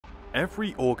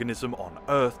Every organism on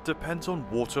Earth depends on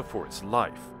water for its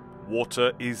life.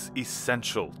 Water is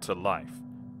essential to life.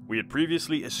 We had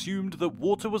previously assumed that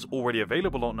water was already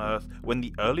available on Earth when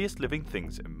the earliest living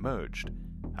things emerged.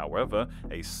 However,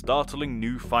 a startling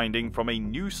new finding from a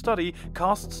new study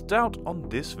casts doubt on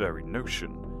this very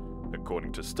notion.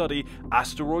 According to study,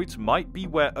 asteroids might be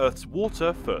where Earth's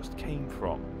water first came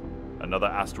from. Another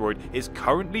asteroid is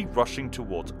currently rushing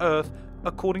towards Earth,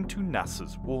 according to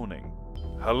NASA's warning.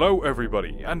 Hello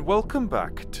everybody, and welcome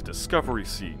back to Discovery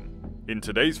Scene. In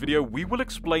today's video, we will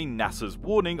explain NASA's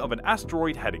warning of an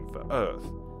asteroid heading for Earth.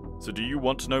 So do you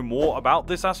want to know more about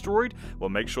this asteroid? Well,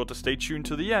 make sure to stay tuned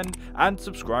to the end and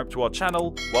subscribe to our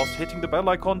channel whilst hitting the bell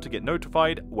icon to get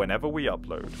notified whenever we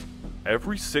upload.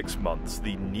 Every 6 months,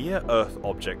 the Near-Earth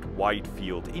Object Wide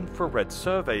Field Infrared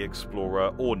Survey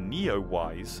Explorer, or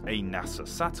NEO-WISE, a NASA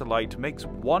satellite, makes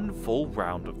one full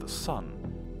round of the Sun.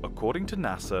 According to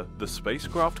NASA, the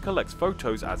spacecraft collects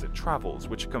photos as it travels,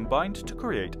 which are combined to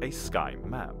create a sky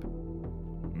map.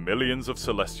 Millions of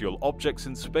celestial objects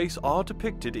in space are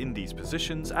depicted in these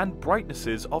positions and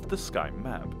brightnesses of the sky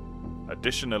map.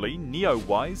 Additionally,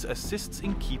 NEO-WISE assists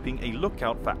in keeping a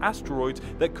lookout for asteroids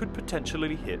that could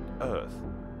potentially hit Earth.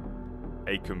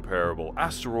 A comparable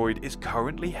asteroid is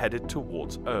currently headed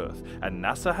towards Earth, and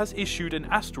NASA has issued an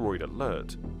asteroid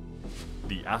alert.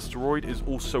 The asteroid is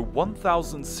also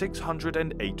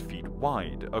 1,608 feet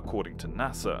wide, according to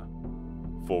NASA.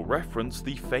 For reference,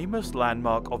 the famous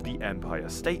landmark of the Empire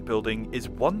State Building is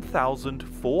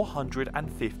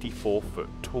 1,454 foot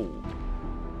tall.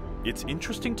 It's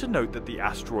interesting to note that the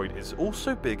asteroid is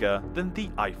also bigger than the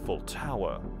Eiffel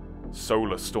Tower.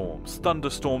 Solar storms,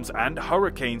 thunderstorms, and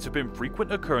hurricanes have been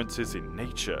frequent occurrences in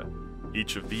nature.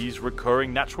 Each of these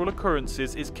recurring natural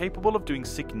occurrences is capable of doing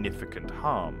significant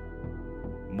harm.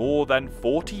 More than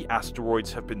 40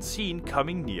 asteroids have been seen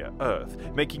coming near Earth,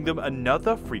 making them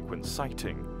another frequent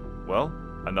sighting. Well,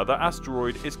 another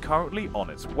asteroid is currently on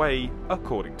its way,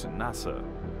 according to NASA.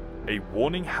 A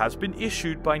warning has been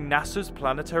issued by NASA's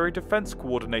Planetary Defense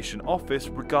Coordination Office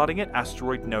regarding an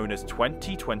asteroid known as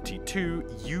 2022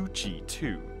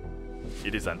 UG2.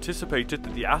 It is anticipated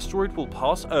that the asteroid will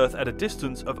pass Earth at a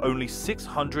distance of only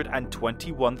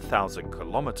 621,000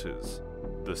 kilometers.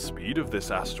 The speed of this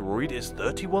asteroid is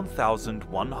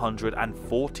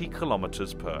 31,140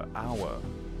 kilometers per hour.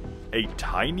 A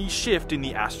tiny shift in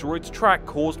the asteroid's track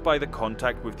caused by the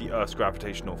contact with the Earth's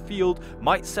gravitational field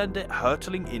might send it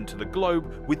hurtling into the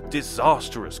globe with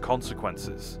disastrous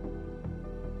consequences.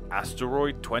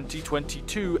 Asteroid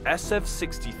 2022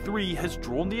 SF63 has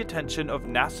drawn the attention of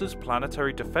NASA's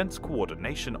Planetary Defense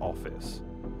Coordination Office.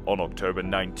 On October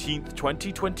 19,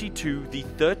 2022, the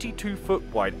 32-foot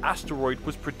wide asteroid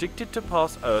was predicted to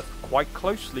pass Earth quite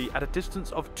closely at a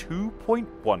distance of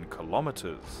 2.1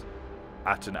 kilometers.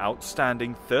 At an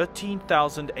outstanding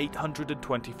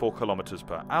 13,824 kilometers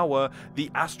per hour, the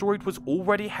asteroid was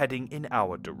already heading in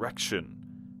our direction.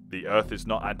 The Earth is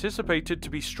not anticipated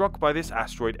to be struck by this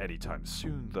asteroid anytime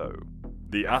soon, though.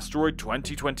 The asteroid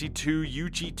 2022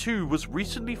 UG2 was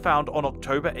recently found on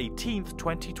October 18,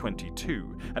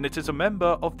 2022, and it is a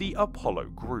member of the Apollo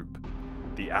group.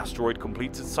 The asteroid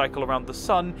completes its cycle around the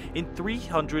Sun in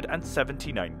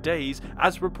 379 days,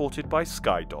 as reported by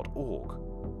Sky.org.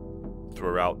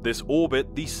 Throughout this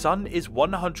orbit, the Sun is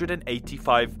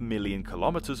 185 million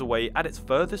kilometers away at its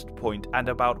furthest point and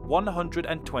about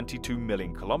 122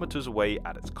 million kilometers away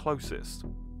at its closest.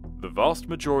 The vast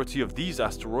majority of these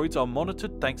asteroids are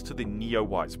monitored thanks to the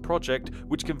NEO-WISE project,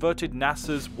 which converted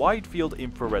NASA's Wide Field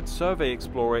Infrared Survey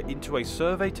Explorer into a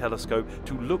survey telescope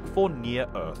to look for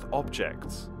near-Earth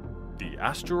objects. The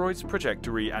asteroid's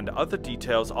trajectory and other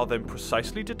details are then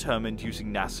precisely determined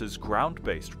using NASA's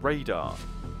ground-based radar.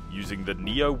 Using the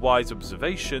NEO-WISE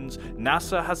observations,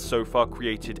 NASA has so far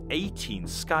created 18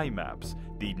 sky maps.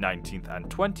 The 19th and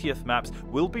 20th maps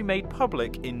will be made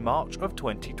public in March of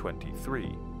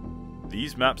 2023.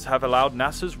 These maps have allowed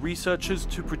NASA's researchers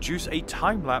to produce a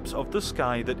time-lapse of the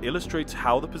sky that illustrates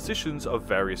how the positions of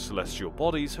various celestial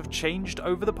bodies have changed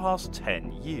over the past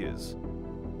 10 years.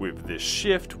 With this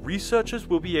shift, researchers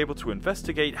will be able to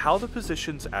investigate how the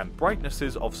positions and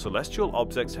brightnesses of celestial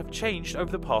objects have changed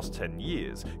over the past 10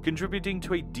 years, contributing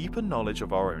to a deeper knowledge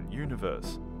of our own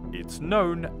universe. It's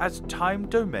known as time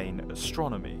domain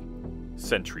astronomy.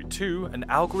 Sentry-II, an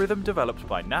algorithm developed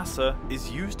by NASA,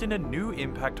 is used in a new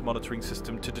impact monitoring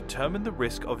system to determine the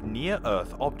risk of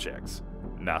near-Earth objects.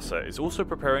 NASA is also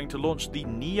preparing to launch the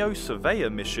NEO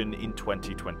Surveyor mission in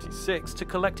 2026 to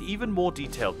collect even more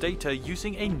detailed data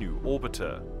using a new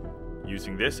orbiter.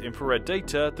 Using this infrared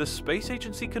data, the space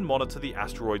agency can monitor the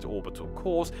asteroid's orbital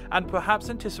course and perhaps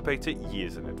anticipate it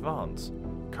years in advance.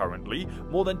 Currently,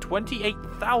 more than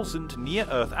 28,000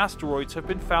 near-Earth asteroids have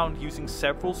been found using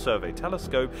several survey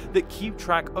telescopes that keep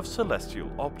track of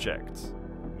celestial objects.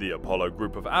 The Apollo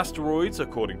group of asteroids,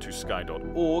 according to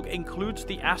sky.org, includes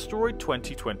the asteroid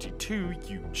 2022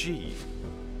 UG.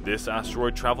 This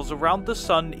asteroid travels around the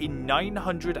Sun in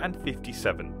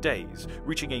 957 days,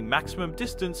 reaching a maximum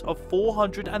distance of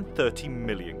 430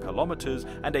 million kilometers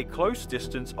and a close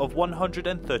distance of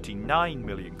 139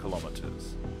 million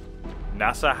kilometers.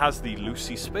 NASA has the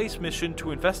Lucy space mission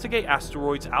to investigate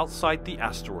asteroids outside the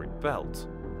asteroid belt.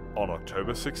 On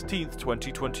October 16,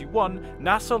 2021,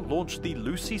 NASA launched the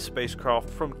Lucy spacecraft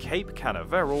from Cape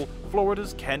Canaveral,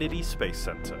 Florida's Kennedy Space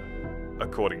Center.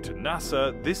 According to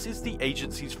NASA, this is the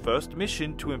agency's first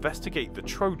mission to investigate the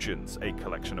Trojans, a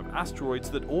collection of asteroids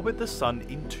that orbit the Sun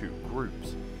in two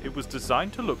groups. It was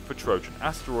designed to look for Trojan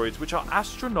asteroids which are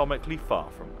astronomically far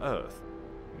from Earth.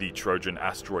 The Trojan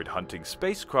asteroid hunting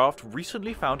spacecraft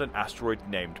recently found an asteroid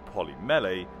named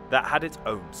Polymele that had its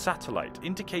own satellite,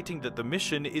 indicating that the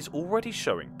mission is already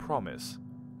showing promise.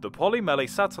 The Polymele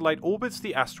satellite orbits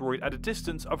the asteroid at a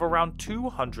distance of around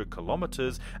 200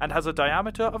 kilometers and has a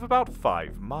diameter of about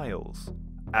 5 miles.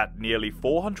 At nearly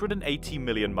 480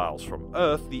 million miles from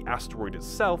Earth, the asteroid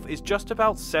itself is just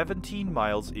about 17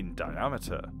 miles in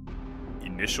diameter.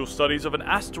 Initial studies of an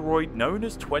asteroid known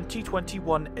as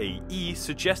 2021 AE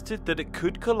suggested that it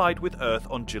could collide with Earth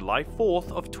on July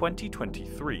 4th of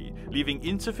 2023, leaving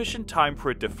insufficient time for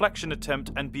a deflection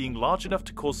attempt and being large enough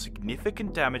to cause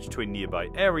significant damage to a nearby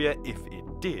area if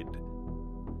it did.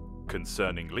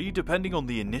 Concerningly, depending on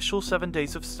the initial 7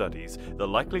 days of studies, the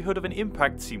likelihood of an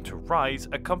impact seemed to rise,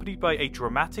 accompanied by a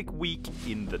dramatic week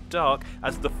in the dark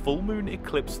as the full moon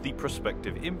eclipsed the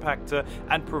prospective impactor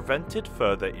and prevented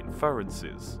further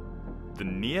inferences. The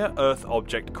Near-Earth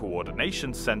Object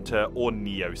Coordination Center, or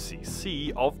NEO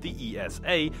of the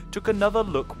ESA, took another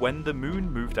look when the moon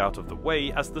moved out of the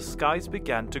way as the skies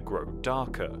began to grow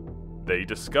darker. They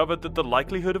discovered that the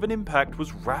likelihood of an impact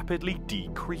was rapidly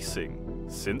decreasing.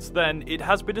 Since then, it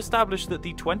has been established that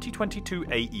the 2022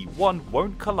 AE1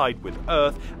 won't collide with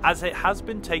Earth, as it has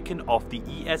been taken off the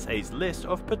ESA's list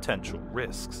of potential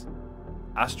risks.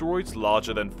 Asteroids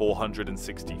larger than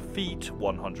 460 feet,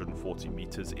 140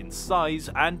 meters in size,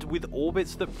 and with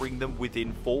orbits that bring them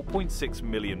within 4.6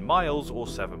 million miles or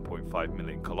 7.5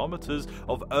 million kilometers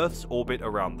of Earth's orbit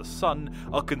around the Sun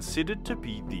are considered to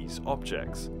be these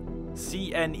objects.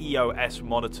 CNEOS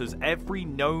monitors every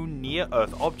known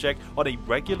near-Earth object on a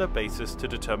regular basis to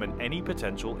determine any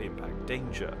potential impact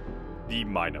danger. The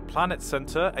Minor Planet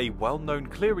Center, a well-known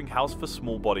clearinghouse for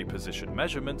small body position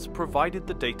measurements, provided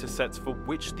the datasets for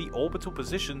which the orbital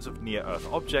positions of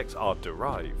near-Earth objects are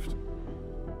derived.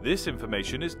 This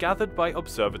information is gathered by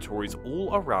observatories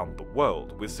all around the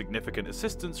world, with significant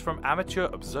assistance from amateur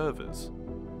observers.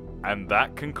 And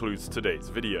that concludes today's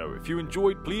video. If you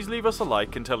enjoyed, please leave us a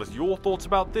like and tell us your thoughts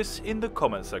about this in the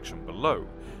comment section below.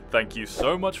 Thank you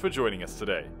so much for joining us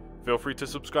today. Feel free to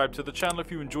subscribe to the channel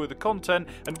if you enjoy the content,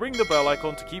 and ring the bell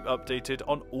icon to keep updated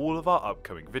on all of our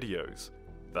upcoming videos.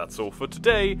 That's all for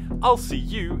today. I'll see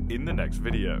you in the next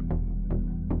video.